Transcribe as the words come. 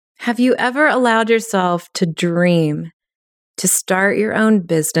Have you ever allowed yourself to dream, to start your own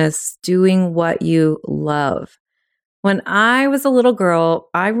business doing what you love? When I was a little girl,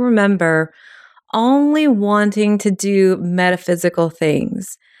 I remember only wanting to do metaphysical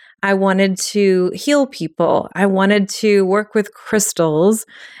things. I wanted to heal people. I wanted to work with crystals,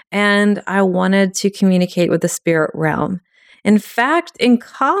 and I wanted to communicate with the spirit realm. In fact, in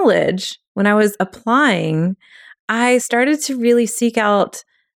college, when I was applying, I started to really seek out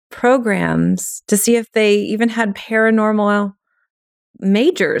programs to see if they even had paranormal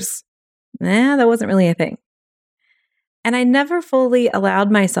majors. That wasn't really a thing. And I never fully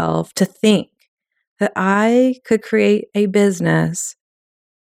allowed myself to think that I could create a business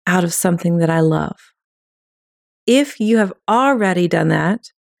out of something that I love. If you have already done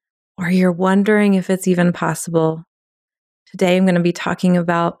that, or you're wondering if it's even possible, today I'm going to be talking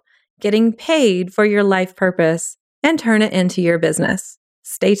about getting paid for your life purpose and turn it into your business.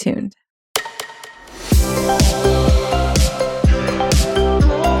 Stay tuned.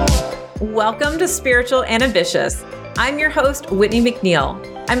 Welcome to Spiritual and Ambitious. I'm your host, Whitney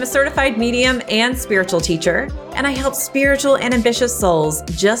McNeil. I'm a certified medium and spiritual teacher, and I help spiritual and ambitious souls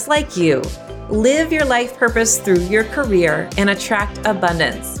just like you live your life purpose through your career and attract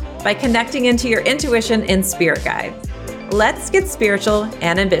abundance by connecting into your intuition and spirit guides. Let's get spiritual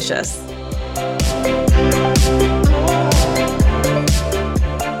and ambitious.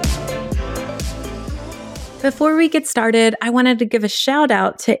 Before we get started, I wanted to give a shout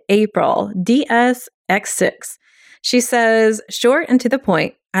out to April, DSX6. She says, short and to the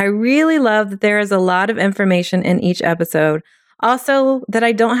point. I really love that there is a lot of information in each episode. Also, that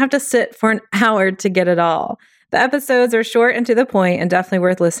I don't have to sit for an hour to get it all. The episodes are short and to the point and definitely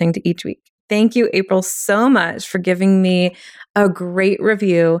worth listening to each week. Thank you, April, so much for giving me a great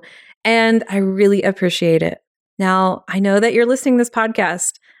review, and I really appreciate it. Now, I know that you're listening to this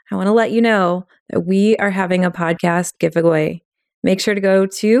podcast. I want to let you know that we are having a podcast giveaway. Make sure to go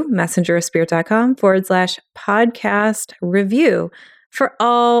to messengerofspirit.com/podcast review for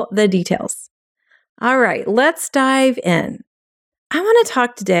all the details. All right, let's dive in. I want to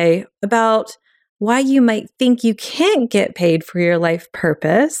talk today about why you might think you can't get paid for your life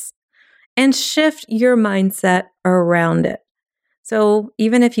purpose and shift your mindset around it. So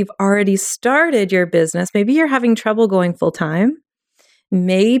even if you've already started your business, maybe you're having trouble going full time.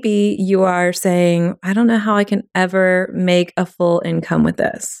 Maybe you are saying, I don't know how I can ever make a full income with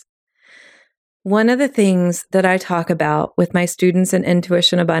this. One of the things that I talk about with my students in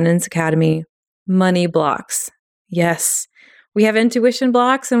Intuition Abundance Academy, money blocks. Yes, we have intuition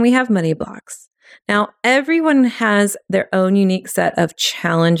blocks and we have money blocks. Now, everyone has their own unique set of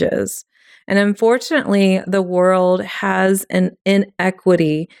challenges. And unfortunately, the world has an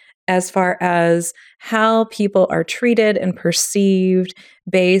inequity as far as how people are treated and perceived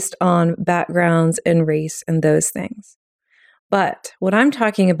based on backgrounds and race and those things. But what I'm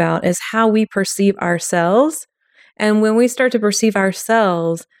talking about is how we perceive ourselves. And when we start to perceive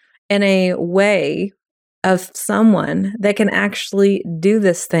ourselves in a way of someone that can actually do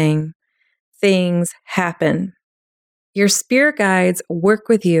this thing, things happen. Your spirit guides work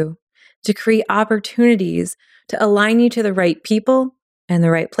with you to create opportunities to align you to the right people and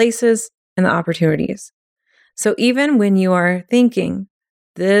the right places and the opportunities. So even when you are thinking,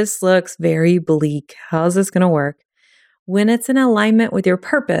 this looks very bleak, how's this going to work? When it's in alignment with your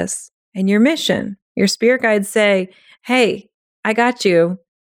purpose and your mission, your spirit guides say, hey, I got you.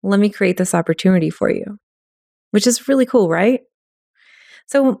 Let me create this opportunity for you, which is really cool, right?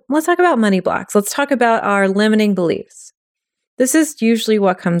 So let's talk about money blocks. Let's talk about our limiting beliefs. This is usually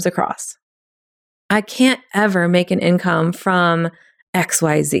what comes across. I can't ever make an income from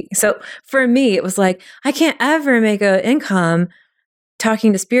XYZ. So for me, it was like, I can't ever make an income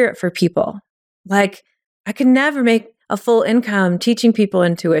talking to spirit for people. Like, I could never make a full income teaching people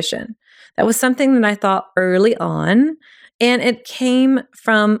intuition. That was something that I thought early on, and it came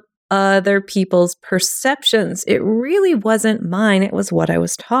from other people's perceptions. It really wasn't mine. It was what I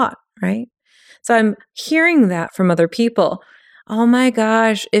was taught, right? So I'm hearing that from other people. Oh my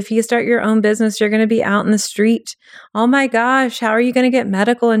gosh, if you start your own business, you're going to be out in the street. Oh my gosh, how are you going to get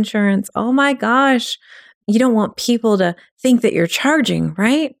medical insurance? Oh my gosh, you don't want people to think that you're charging,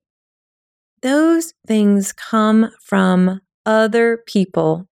 right? Those things come from other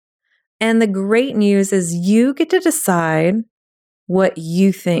people. And the great news is you get to decide what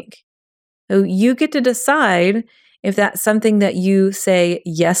you think. So you get to decide if that's something that you say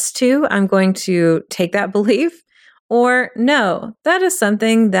yes to, I'm going to take that belief, or no, that is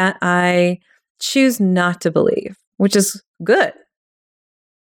something that I choose not to believe, which is good.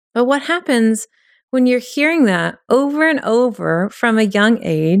 But what happens When you're hearing that over and over from a young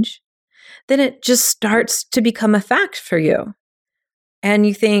age, then it just starts to become a fact for you. And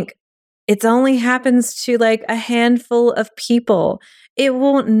you think, it only happens to like a handful of people. It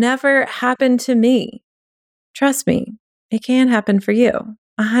will never happen to me. Trust me, it can happen for you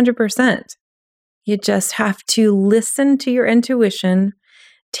 100%. You just have to listen to your intuition,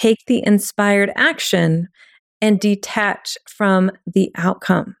 take the inspired action, and detach from the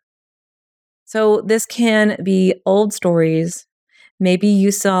outcome. So this can be old stories. Maybe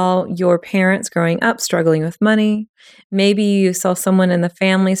you saw your parents growing up struggling with money. Maybe you saw someone in the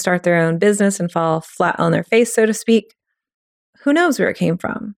family start their own business and fall flat on their face, so to speak. Who knows where it came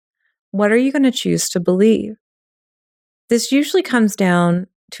from? What are you going to choose to believe? This usually comes down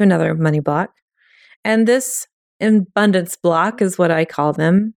to another money block. And this abundance block is what I call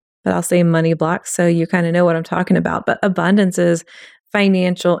them, but I'll say money blocks so you kind of know what I'm talking about. But abundance is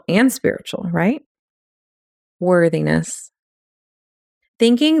financial and spiritual, right? Worthiness.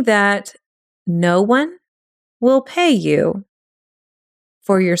 Thinking that no one will pay you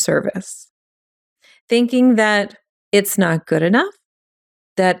for your service. Thinking that it's not good enough,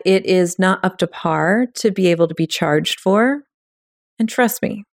 that it is not up to par to be able to be charged for. And trust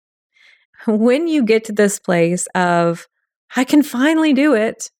me, when you get to this place of, I can finally do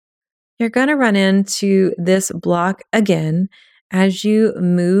it, you're going to run into this block again as you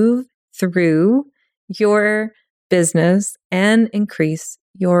move through your business and increase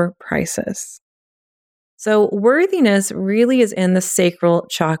your prices. So, worthiness really is in the sacral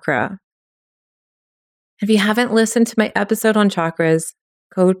chakra. If you haven't listened to my episode on chakras,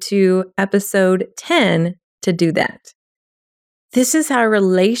 go to episode 10 to do that. This is our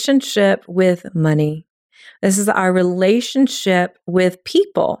relationship with money. This is our relationship with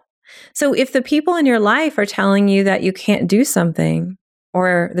people. So if the people in your life are telling you that you can't do something,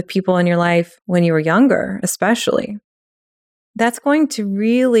 or the people in your life when you were younger, especially, that's going to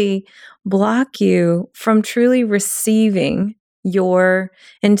really block you from truly receiving your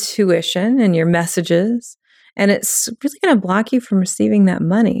intuition and your messages. And it's really going to block you from receiving that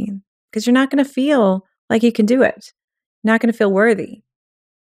money because you're not going to feel like you can do it. You're not going to feel worthy.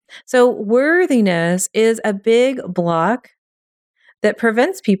 So worthiness is a big block that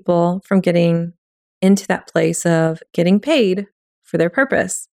prevents people from getting into that place of getting paid for their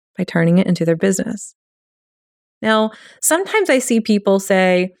purpose by turning it into their business. Now, sometimes I see people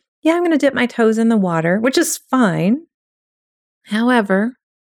say, yeah, I'm going to dip my toes in the water, which is fine. However,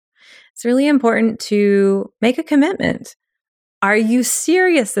 it's really important to make a commitment. Are you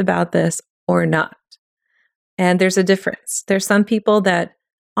serious about this or not? And there's a difference. There's some people that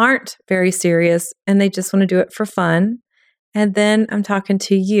aren't very serious and they just want to do it for fun. And then I'm talking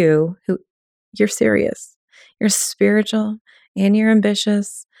to you who you're serious. You're spiritual and you're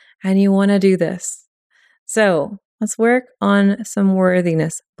ambitious and you want to do this. So let's work on some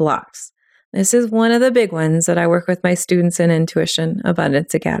worthiness blocks. This is one of the big ones that I work with my students in Intuition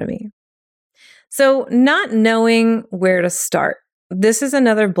Abundance Academy. So not knowing where to start. This is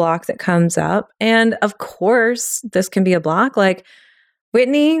another block that comes up. And of course, this can be a block like,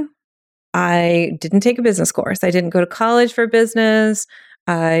 Whitney, I didn't take a business course. I didn't go to college for business.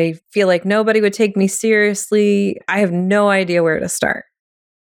 I feel like nobody would take me seriously. I have no idea where to start.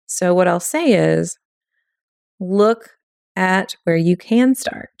 So what I'll say is, look at where you can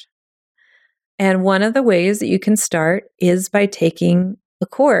start. And one of the ways that you can start is by taking a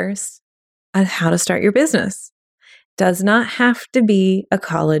course on how to start your business. It does not have to be a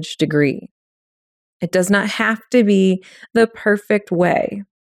college degree. It does not have to be the perfect way.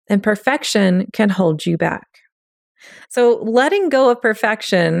 And perfection can hold you back. So letting go of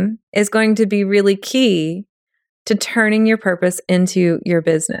perfection is going to be really key to turning your purpose into your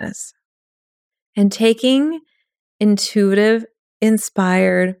business. And taking intuitive,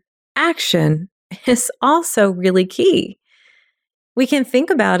 inspired action is also really key. We can think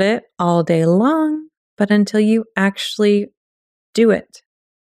about it all day long, but until you actually do it,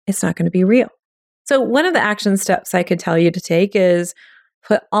 it's not going to be real. So one of the action steps I could tell you to take is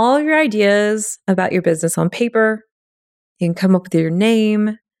put all of your ideas about your business on paper. You can come up with your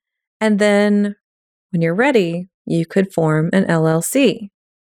name. And then when you're ready, you could form an LLC.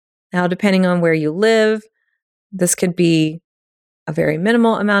 Now, depending on where you live, this could be a very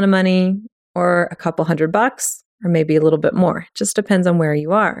minimal amount of money or a couple $100 or maybe a little bit more. It just depends on where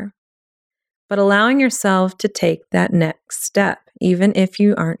you are. But allowing yourself to take that next step, even if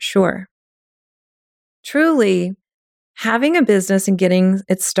you aren't sure. Truly, having a business and getting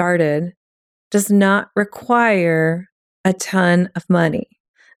it started does not require a ton of money.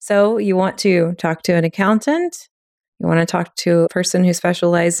 So you want to talk to an accountant, You want to talk to a person who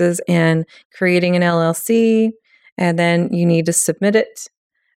specializes in creating an LLC, and then you need to submit it,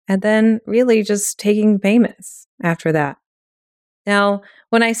 and then really just taking payments after that. Now,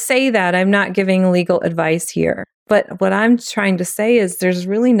 when I say that, I'm not giving legal advice here, but what I'm trying to say is there's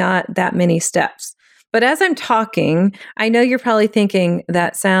really not that many steps. But as I'm talking, I know you're probably thinking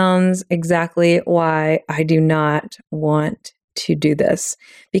that sounds exactly why I do not want to do this,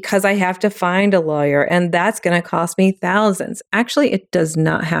 because I have to find a lawyer and that's going to cost me thousands. Actually, it does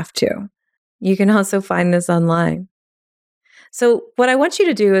not have to. You can also find this online. So, what I want you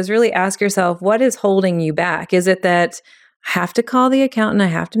to do is really ask yourself, what is holding you back? Is it that I have to call the accountant, I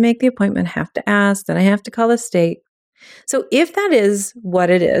have to make the appointment, I have to ask, then I have to call the state? So, if that is what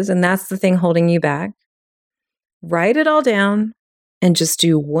it is, and that's the thing holding you back, write it all down and just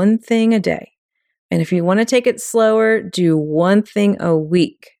do one thing a day. And if you want to take it slower, do one thing a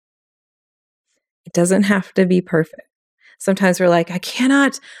week. It doesn't have to be perfect. Sometimes we're like, I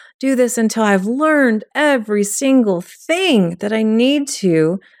cannot do this until I've learned every single thing that I need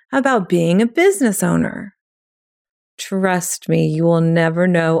to about being a business owner. Trust me, you will never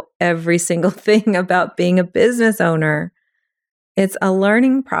know every single thing about being a business owner. It's a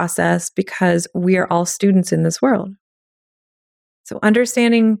learning process because we are all students in this world. So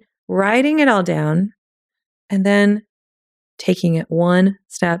understanding, writing it all down, and then taking it one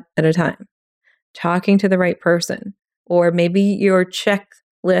step at a time. Talking to the right person. Or maybe your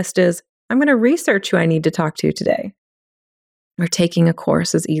checklist is, I'm going to research who I need to talk to today. Or taking a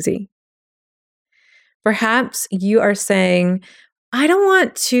course is easy. Perhaps you are saying, I don't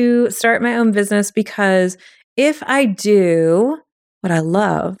want to start my own business because if I do what I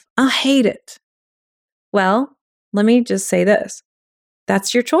love, I'll hate it. Well, let me just say this.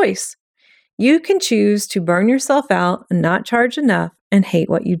 That's your choice. You can choose to burn yourself out and not charge enough and hate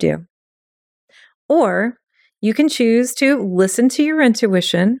what you do. Or you can choose to listen to your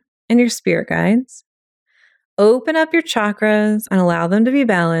intuition and your spirit guides, open up your chakras and allow them to be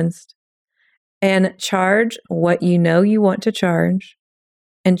balanced, and charge what you know you want to charge,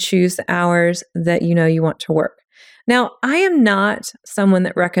 and choose the hours that you know you want to work. Now, I am not someone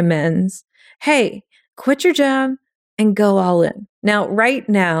that recommends, hey, quit your job and go all in. Now, right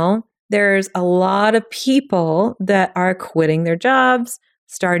now, there's a lot of people that are quitting their jobs,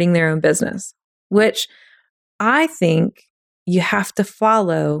 starting their own business, which I think you have to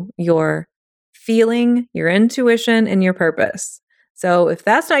follow your feeling, your intuition, and your purpose. So if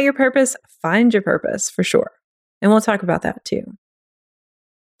that's not your purpose, find your purpose for sure. And we'll talk about that too.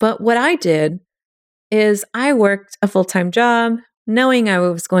 But what I did is I worked a full-time job, knowing I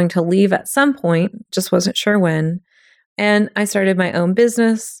was going to leave at some point, just wasn't sure when. And I started my own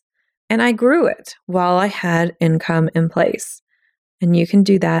business and I grew it while I had income in place. And you can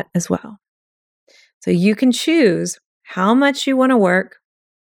do that as well. So you can choose how much you want to work,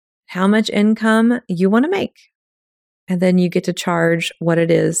 how much income you want to make, and then you get to charge what it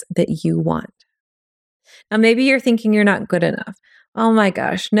is that you want. Now, maybe you're thinking you're not good enough. Oh my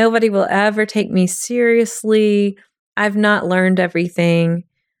gosh, nobody will ever take me seriously. I've not learned everything.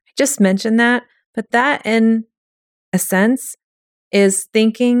 I just mentioned that, but that in a sense is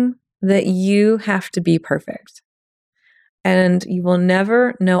thinking that you have to be perfect. And you will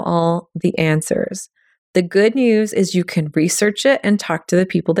never know all the answers. The good news is you can research it and talk to the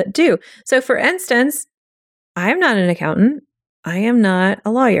people that do. So for instance, I am not an accountant. I am not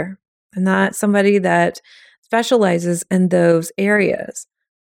a lawyer. I'm not somebody that specializes in those areas.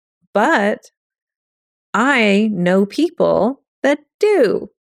 But I know people that do.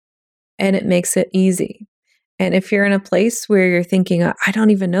 And it makes it easy. And if you're in a place where you're thinking, I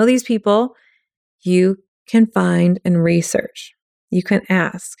don't even know these people, you can find and research. You can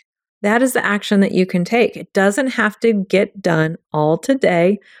ask. That is the action that you can take. It doesn't have to get done all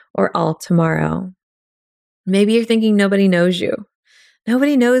today or all tomorrow. Maybe you're thinking nobody knows you.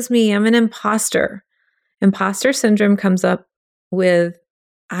 Nobody knows me. I'm an imposter. Imposter syndrome comes up with,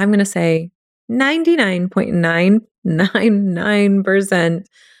 I'm going to say, 99.999%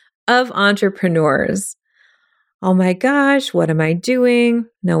 of entrepreneurs. Oh my gosh, what am I doing?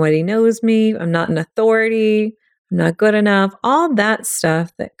 Nobody knows me. I'm not an authority. I'm not good enough. All that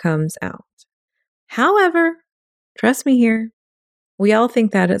stuff that comes out. However, trust me here, we all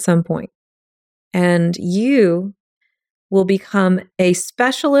think that at some point. And you will become a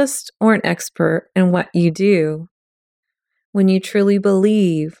specialist or an expert in what you do when you truly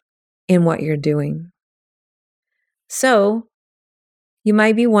believe in what you're doing. So, you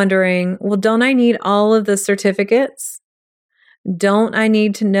might be wondering, well, don't I need all of the certificates? Don't I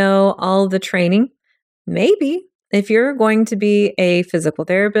need to know all the training? Maybe if you're going to be a physical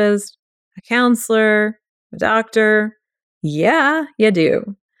therapist, a counselor, a doctor? Yeah, you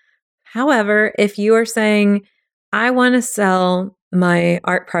do. However, if you are saying, I want to sell my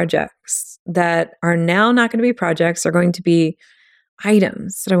art projects that are now not going to be projects, are going to be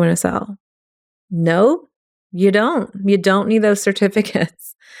items that I want to sell. No, you don't. You don't need those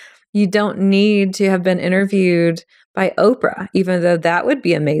certificates. You don't need to have been interviewed by Oprah, even though that would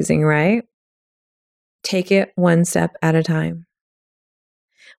be amazing, right? Take it one step at a time.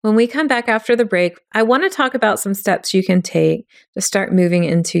 When we come back after the break, I want to talk about some steps you can take to start moving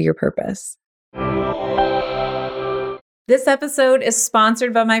into your purpose. This episode is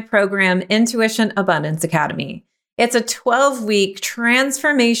sponsored by my program, Intuition Abundance Academy. It's a 12-week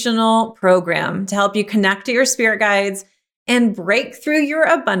transformational program to help you connect to your spirit guides and break through your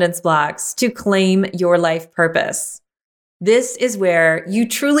abundance blocks to claim your life purpose. This is where you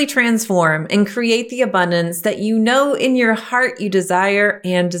truly transform and create the abundance that you know in your heart you desire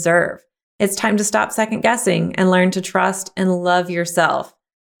and deserve. It's time to stop second guessing and learn to trust and love yourself.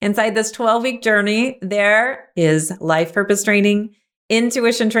 Inside this 12-week journey, there is life purpose training,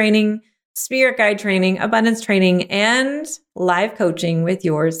 intuition training, spirit guide training, abundance training, and live coaching with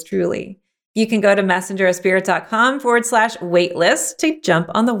yours truly. You can go to messengerofspirit.com/waitlist to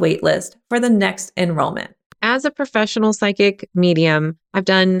jump on the waitlist for the next enrollment. As a professional psychic medium, I've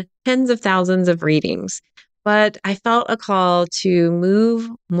done tens of thousands of readings, but I felt a call to move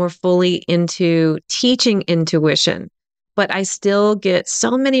more fully into teaching intuition. But I still get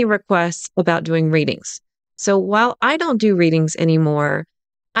so many requests about doing readings. So while I don't do readings anymore,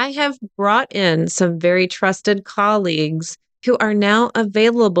 I have brought in some very trusted colleagues who are now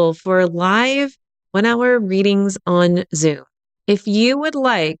available for live 1-hour readings on Zoom. If you would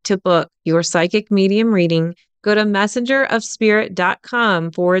like to book your psychic medium reading, go to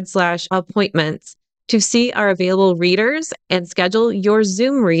messengerofspirit.com/appointments to see our available readers and schedule your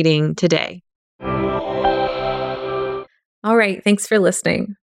Zoom reading today. All right, thanks for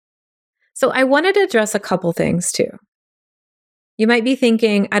listening. So I wanted to address a couple things too. You might be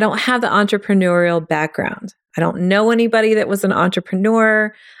thinking, I don't have the entrepreneurial background. I don't know anybody that was an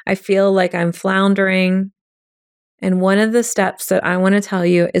entrepreneur. I feel like I'm floundering. And one of the steps that I want to tell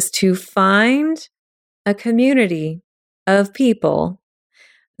you is to find a community of people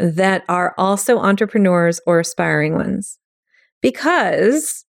that are also entrepreneurs or aspiring ones.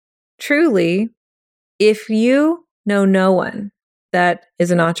 Because truly, if you know no one that is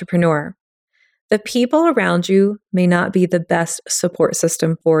an entrepreneur, the people around you may not be the best support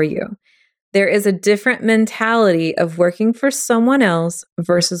system for you. There is a different mentality of working for someone else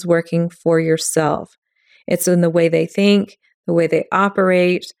versus working for yourself. It's in the way they think, the way they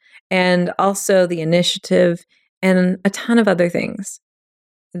operate, and also the initiative and a ton of other things.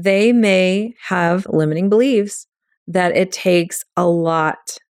 They may have limiting beliefs that it takes a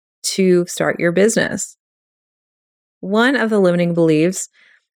lot to start your business. One of the limiting beliefs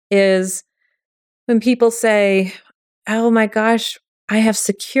is when people say, oh my gosh, I have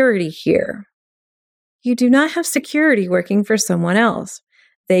security here. You do not have security working for someone else.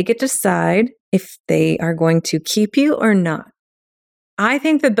 They get to decide if they are going to keep you or not. I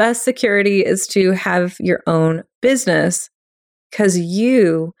think the best security is to have your own business because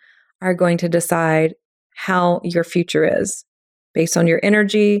you are going to decide how your future is based on your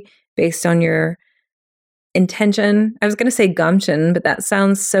energy, based on your intention. I was going to say gumption, but that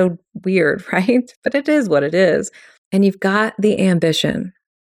sounds so weird, right? But it is what it is. And you've got the ambition.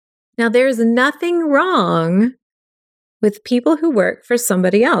 Now, there's nothing wrong with people who work for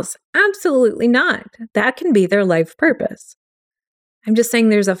somebody else. Absolutely not. That can be their life purpose. I'm just saying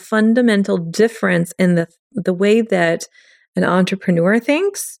there's a fundamental difference in the way that an entrepreneur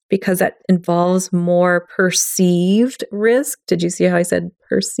thinks, because that involves more perceived risk. Did you see how I said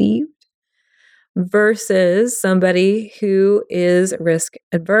perceived? Versus somebody who is risk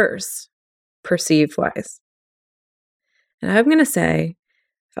adverse, perceived wise. And I'm going to say,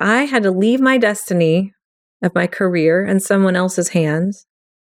 if I had to leave my destiny of my career in someone else's hands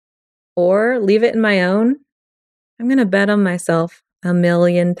or leave it in my own, I'm going to bet on myself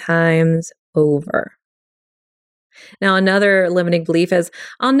 1,000,000 times over. Now, another limiting belief is,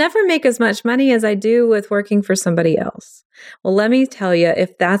 I'll never make as much money as I do with working for somebody else. Well, let me tell you,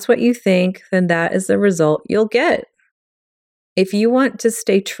 if that's what you think, then that is the result you'll get. If you want to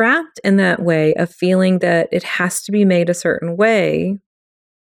stay trapped in that way of feeling that it has to be made a certain way,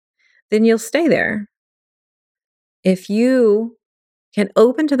 then you'll stay there. If you can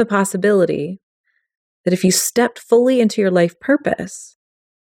open to the possibility that if you stepped fully into your life purpose,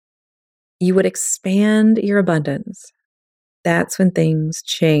 you would expand your abundance. That's when things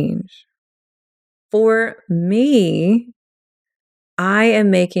change. For me, I am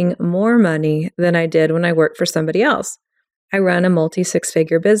making more money than I did when I worked for somebody else. I run a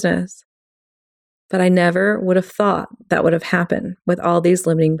multi-six-figure business. But I never would have thought that would have happened with all these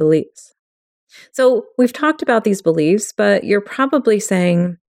limiting beliefs. So we've talked about these beliefs, but you're probably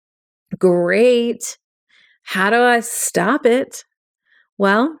saying, great, how do I stop it?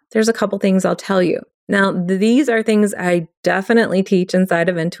 Well, there's a couple things I'll tell you. Now, these are things I definitely teach inside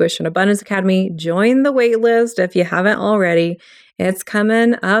of Intuition Abundance Academy. Join the wait list if you haven't already. It's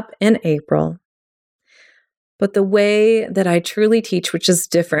coming up in April. But the way that I truly teach, which is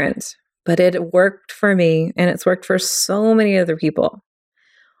different, but it worked for me and it's worked for so many other people.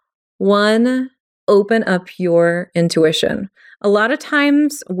 One, open up your intuition. A lot of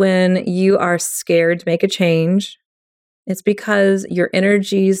times when you are scared to make a change, it's because your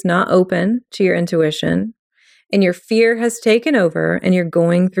energy is not open to your intuition and your fear has taken over and you're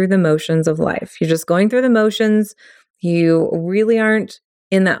going through the motions of life. You're just going through the motions. You really aren't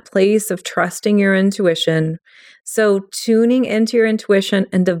in that place of trusting your intuition. So tuning into your intuition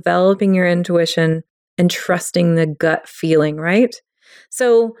and developing your intuition and trusting the gut feeling, right?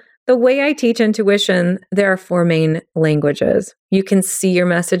 So the way I teach intuition, there are 4 main languages. You can see your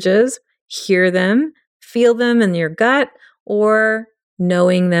messages, hear them, feel them in your gut, or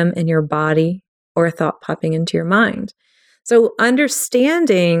knowing them in your body, or a thought popping into your mind. So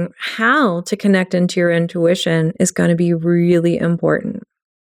understanding how to connect into your intuition is going to be really important.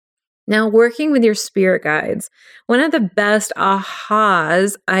 Now, working with your spirit guides, one of the best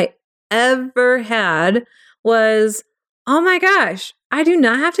ahas I ever had was, oh my gosh, I do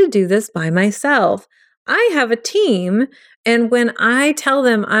not have to do this by myself. I have a team, and when I tell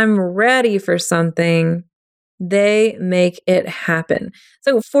them I'm ready for something, they make it happen.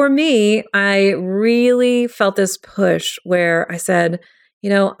 So for me, I really felt this push where I said,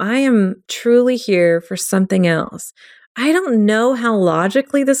 I am truly here for something else. I don't know how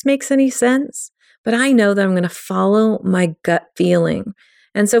logically this makes any sense, but I know that I'm going to follow my gut feeling.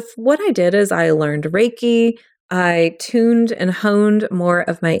 And so what I did is I learned Reiki. I tuned and honed more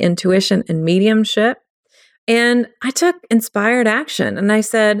of my intuition and mediumship. And I took inspired action. And I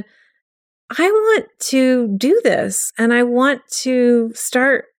said, I want to do this. And I want to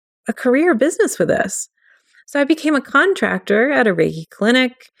start a career business with this. So I became a contractor at a Reiki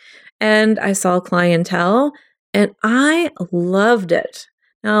clinic. And I saw clientele. And I loved it.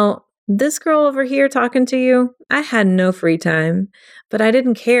 Now, this girl over here talking to you, I had no free time, but I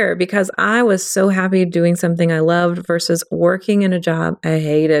didn't care because I was so happy doing something I loved versus working in a job I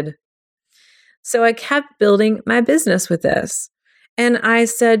hated. So I kept building my business with this. And I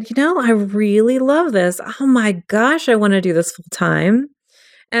said, I really love this. Oh my gosh, I want to do this full time.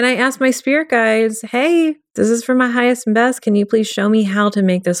 And I asked my spirit guides, hey, this is for my highest and best. Can you please show me how to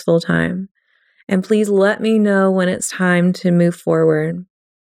make this full time? And please let me know when it's time to move forward.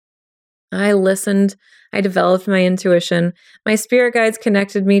 I listened. I developed my intuition. My spirit guides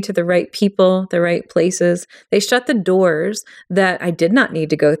connected me to the right people, the right places. They shut the doors that I did not need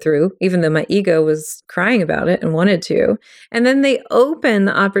to go through, even though my ego was crying about it and wanted to. And then they opened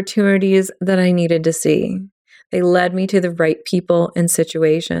the opportunities that I needed to see. They led me to the right people and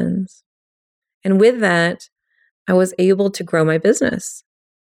situations. And with that, I was able to grow my business.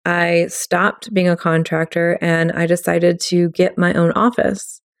 I stopped being a contractor and I decided to get my own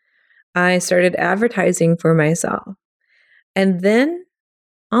office. I started advertising for myself. And then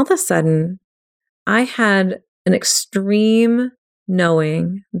all of a sudden, I had an extreme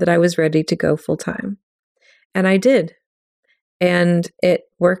knowing that I was ready to go full time. And I did. And it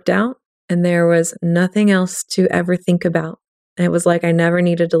worked out. And there was nothing else to ever think about. And it was like I never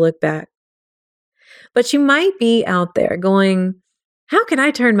needed to look back. But you might be out there going, how can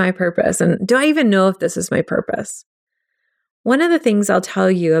I turn my purpose? And do I even know if this is my purpose? One of the things I'll tell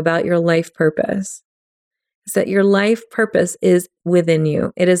you about your life purpose is that your life purpose is within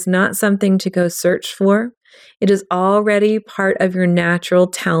you. It is not something to go search for. It is already part of your natural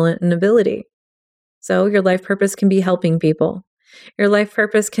talent and ability. So your life purpose can be helping people. Your life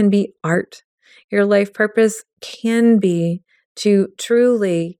purpose can be art. Your life purpose can be to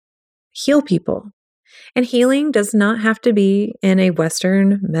truly heal people. And healing does not have to be in a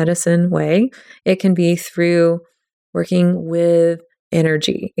Western medicine way. It can be through working with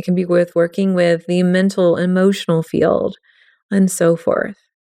energy. It can be with working with the mental, emotional field, and so forth.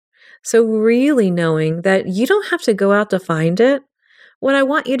 So really knowing that you don't have to go out to find it. What I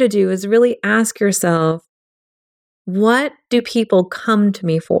want you to do is really ask yourself, what do people come to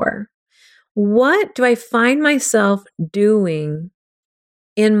me for? What do I find myself doing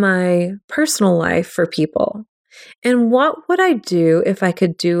in my personal life for people? And what would I do if I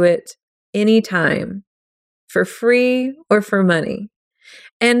could do it anytime for free or for money?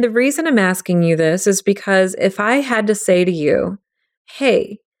 And the reason I'm asking you this is because if I had to say to you,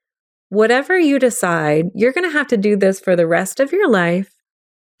 hey, whatever you decide, you're going to have to do this for the rest of your life.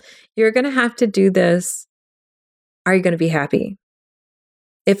 You're going to have to do this. Are you going to be happy?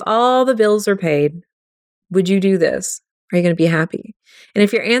 If all the bills are paid, would you do this? Are you going to be happy? And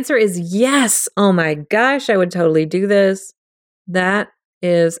if your answer is yes, oh my gosh, I would totally do this. That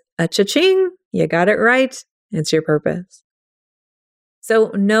is a cha-ching. You got it right. It's your purpose.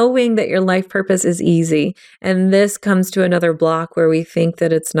 So knowing that your life purpose is easy, and this comes to another block where we think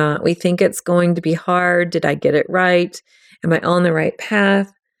that it's not. We think it's going to be hard. Did I get it right? Am I on the right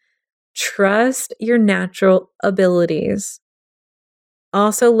path? Trust your natural abilities.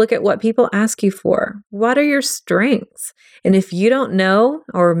 Also, look at what people ask you for. What are your strengths? And if you don't know,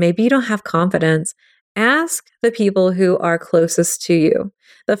 or maybe you don't have confidence, ask the people who are closest to you.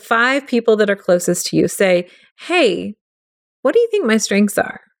 The 5 people that are closest to you. Say, hey, what do you think my strengths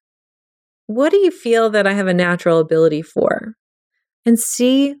are? What do you feel that I have a natural ability for? And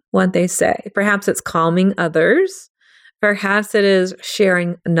see what they say. Perhaps it's calming others. Perhaps it is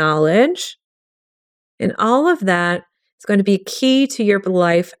sharing knowledge. And all of that is going to be key to your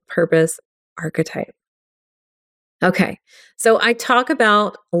life purpose archetype. Okay, so I talk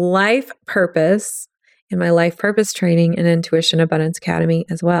about life purpose in my life purpose training and Intuition Abundance Academy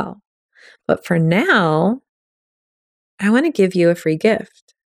as well. But for now, I want to give you a free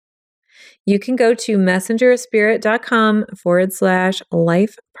gift. You can go to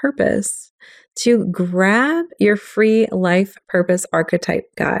messengerofspirit.com/life purpose to grab your free life purpose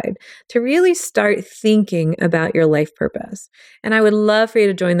archetype guide to really start thinking about your life purpose. And I would love for you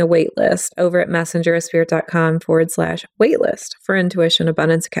to join the waitlist over at messengerofspirit.com/waitlist for Intuition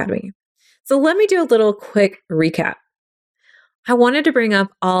Abundance Academy. So let me do a little quick recap. I wanted to bring up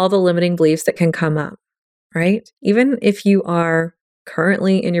all the limiting beliefs that can come up, right? Even if you are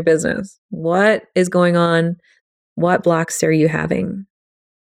currently in your business, what is going on? What blocks are you having?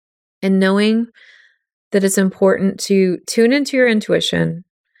 And knowing that it's important to tune into your intuition,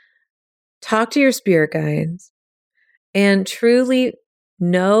 talk to your spirit guides, and truly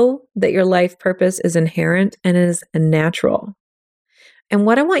know that your life purpose is inherent and is natural. And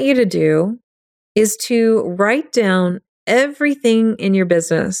what I want you to do is to write down everything in your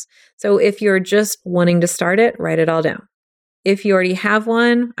business. So if you're just wanting to start it, write it all down. If you already have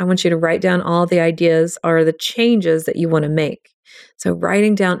one, I want you to write down all the ideas or the changes that you want to make. So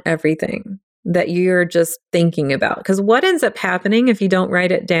writing down everything that you're just thinking about. Because what ends up happening if you don't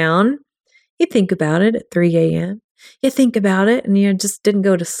write it down, you think about it at 3 a.m. You think about it and you just didn't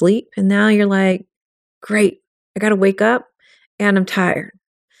go to sleep. And now you're like, great, I got to wake up and I'm tired.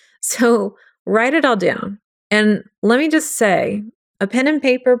 So write it all down. And let me just say, a pen and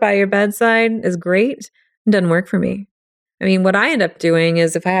paper by your bedside is great. It doesn't work for me. I mean, what I end up doing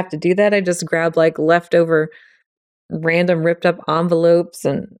is if I have to do that, I just grab like leftover random ripped up envelopes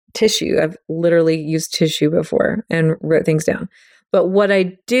and tissue. I've literally used tissue before and wrote things down. But what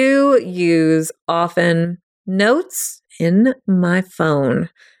I do use often, notes in my phone,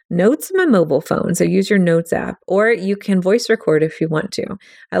 notes in my mobile phone. So use your notes app, or you can voice record if you want to.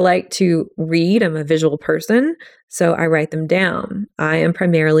 I like to read. I'm a visual person, so I write them down. I am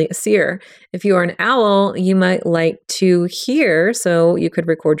primarily a seer. If you are an owl, you might like to hear, so you could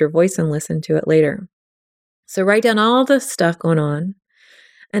record your voice and listen to it later. So write down all the stuff going on.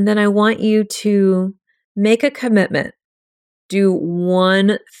 And then I want you to make a commitment. Do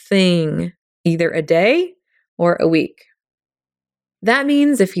one thing, either a day or a week. That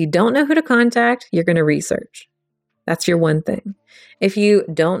means if you don't know who to contact, you're going to research. That's your one thing. If you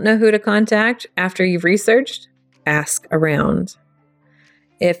don't know who to contact after you've researched, ask around.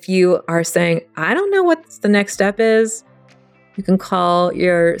 If you are saying, I don't know what the next step is, you can call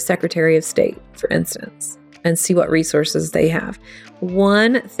your Secretary of State, for instance, and see what resources they have.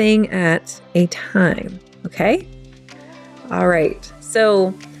 One thing at a time, okay? All right.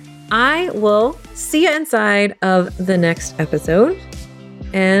 So I will see you inside of the next episode.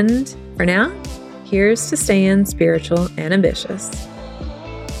 And for now, here's to staying spiritual and ambitious.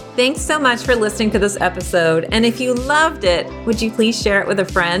 Thanks so much for listening to this episode. And if you loved it, would you please share it with a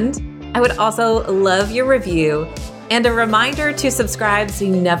friend? I would also love your review and a reminder to subscribe so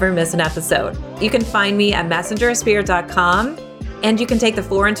you never miss an episode. You can find me at messengerofspirit.com, and you can take the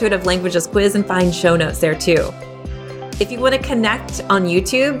 4 Intuitive Languages quiz and find show notes there too. If you want to connect on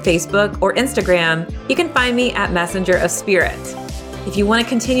YouTube, Facebook, or Instagram, you can find me at Messenger of Spirit. If you want to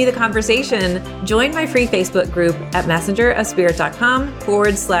continue the conversation, join my free Facebook group at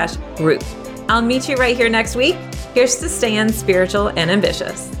messengerofspirit.com/group. I'll meet you right here next week. Here's to staying spiritual and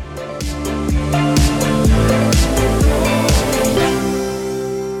ambitious.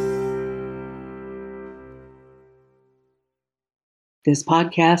 This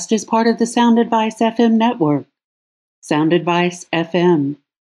podcast is part of the Sound Advice FM network. Sound Advice FM,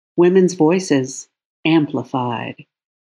 women's voices amplified.